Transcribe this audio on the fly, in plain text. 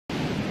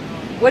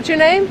What's your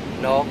name?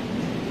 Noel.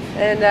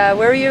 And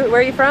where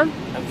are you from?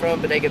 I'm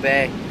from Bodega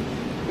Bay.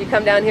 You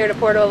come down here to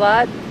Porto a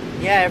lot?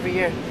 Yeah, every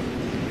year.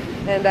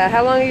 And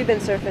how long have you been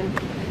surfing?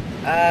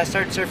 I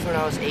started surfing when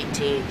I was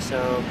 18,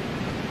 so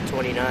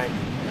 29,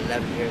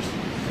 11 years.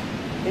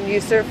 And you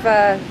surf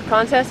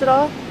contests at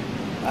all?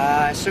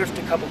 I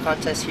surfed a couple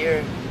contests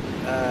here,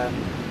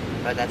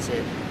 but that's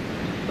it.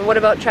 And what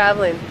about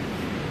traveling?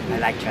 I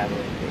like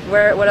traveling.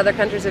 What other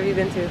countries have you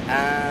been to?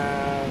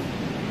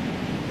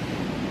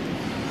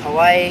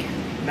 Hawaii,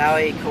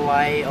 Maui,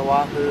 Kauai,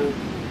 Oahu,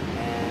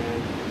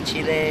 and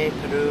Chile,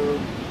 Peru,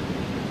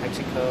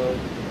 Mexico,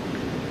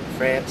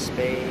 France,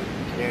 Spain,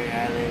 Canary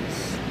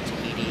Islands,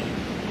 Tahiti,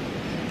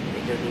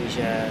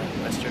 Indonesia,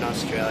 Western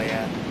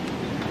Australia.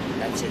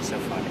 That's it so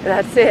far.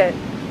 That's it.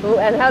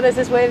 And how does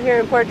this wave here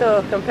in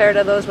Porto compare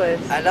to those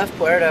waves? I love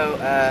Puerto.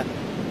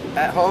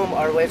 At home,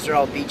 our waves are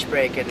all beach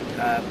break, and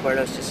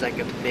Puerto's just like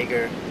a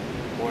bigger,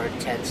 more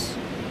intense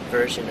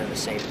version of the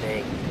same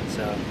thing.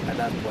 So I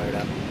love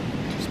Puerto.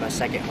 It's my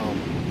second home.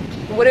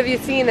 What have you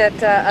seen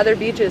at other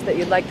beaches that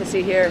you'd like to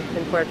see here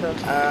in Porto?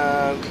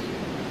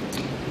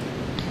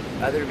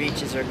 Other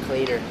beaches are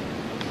cleaner,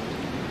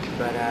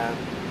 but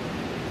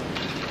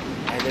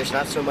and there's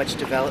not so much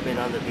development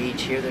on the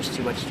beach. Here there's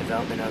too much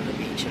development on the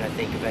beach, and I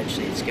think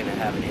eventually it's going to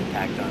have an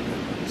impact on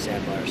the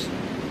sandbars.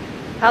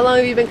 How long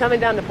have you been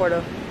coming down to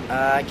Porto?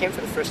 I came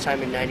for the first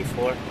time in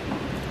 '94.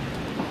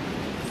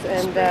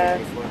 And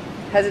 94.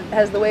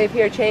 has the wave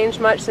here changed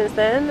much since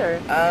then,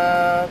 or?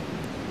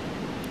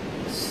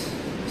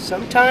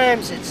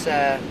 Sometimes it's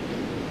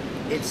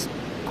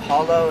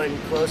hollow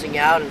and closing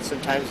out, and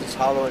sometimes it's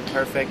hollow and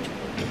perfect.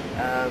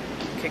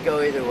 Could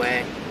go either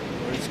way.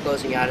 When it's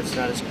closing out, it's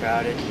not as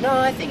crowded. No,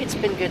 I think it's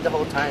been good the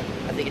whole time.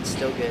 I think it's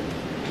still good.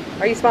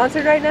 Are you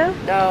sponsored right now?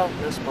 No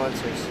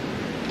sponsors.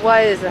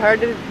 Why is it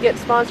hard to get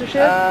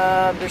sponsorship?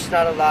 There's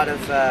not a lot of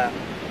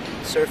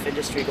surf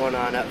industry going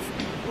on up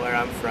where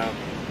I'm from,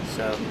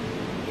 so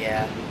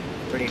yeah,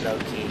 pretty low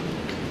key.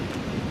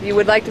 You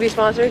would like to be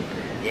sponsored?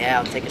 Yeah,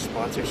 I'll take a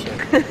sponsorship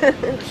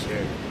for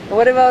sure.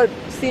 What about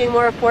seeing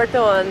more of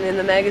Porto in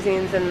the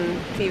magazines and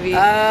TV?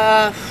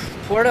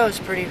 Porto is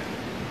pretty.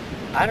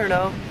 I don't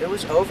know. It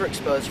was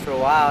overexposed for a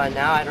while, and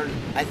now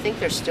I think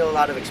there's still a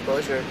lot of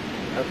exposure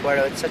of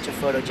Porto. It's such a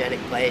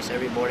photogenic place.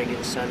 Every morning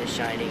the sun is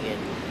shining and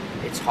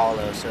it's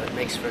hollow, so it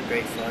makes for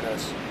great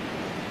photos.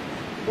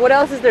 What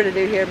else is there to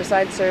do here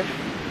besides surf?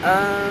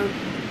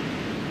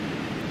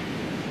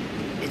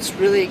 It's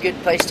really a good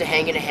place to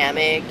hang in a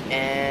hammock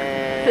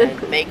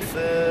and make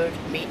food,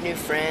 meet new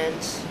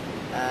friends,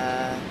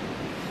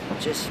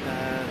 just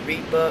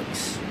read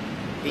books,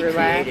 be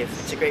creative.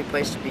 It's a great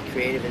place to be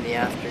creative in the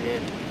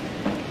afternoon.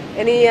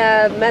 Any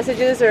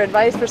messages or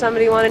advice for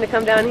somebody wanting to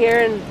come down here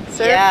and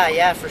surf?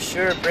 Yeah, for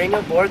sure. Bring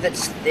a board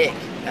that's thick.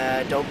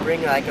 Don't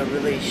bring like a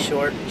really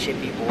short,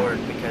 chippy board,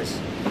 because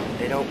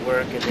they don't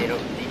work and you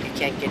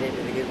can't get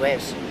into the good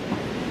waves.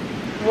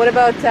 What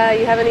about,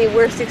 you have any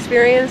worst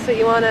experience that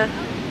you want to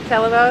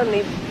tell about?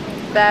 Any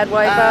bad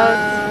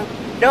wipeouts?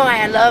 No,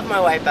 I love my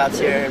wipeouts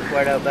here in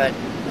Puerto, but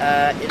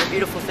the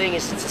beautiful thing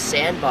is it's a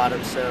sand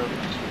bottom, so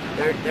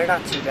they're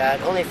not too bad.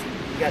 Only if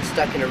you got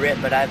stuck in a rip,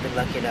 but I've been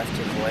lucky enough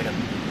to avoid them.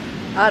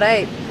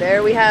 Alright,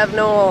 there we have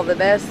Noel, the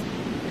best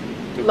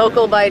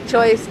local by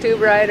choice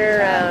tube rider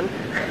around.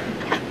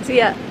 See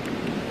ya.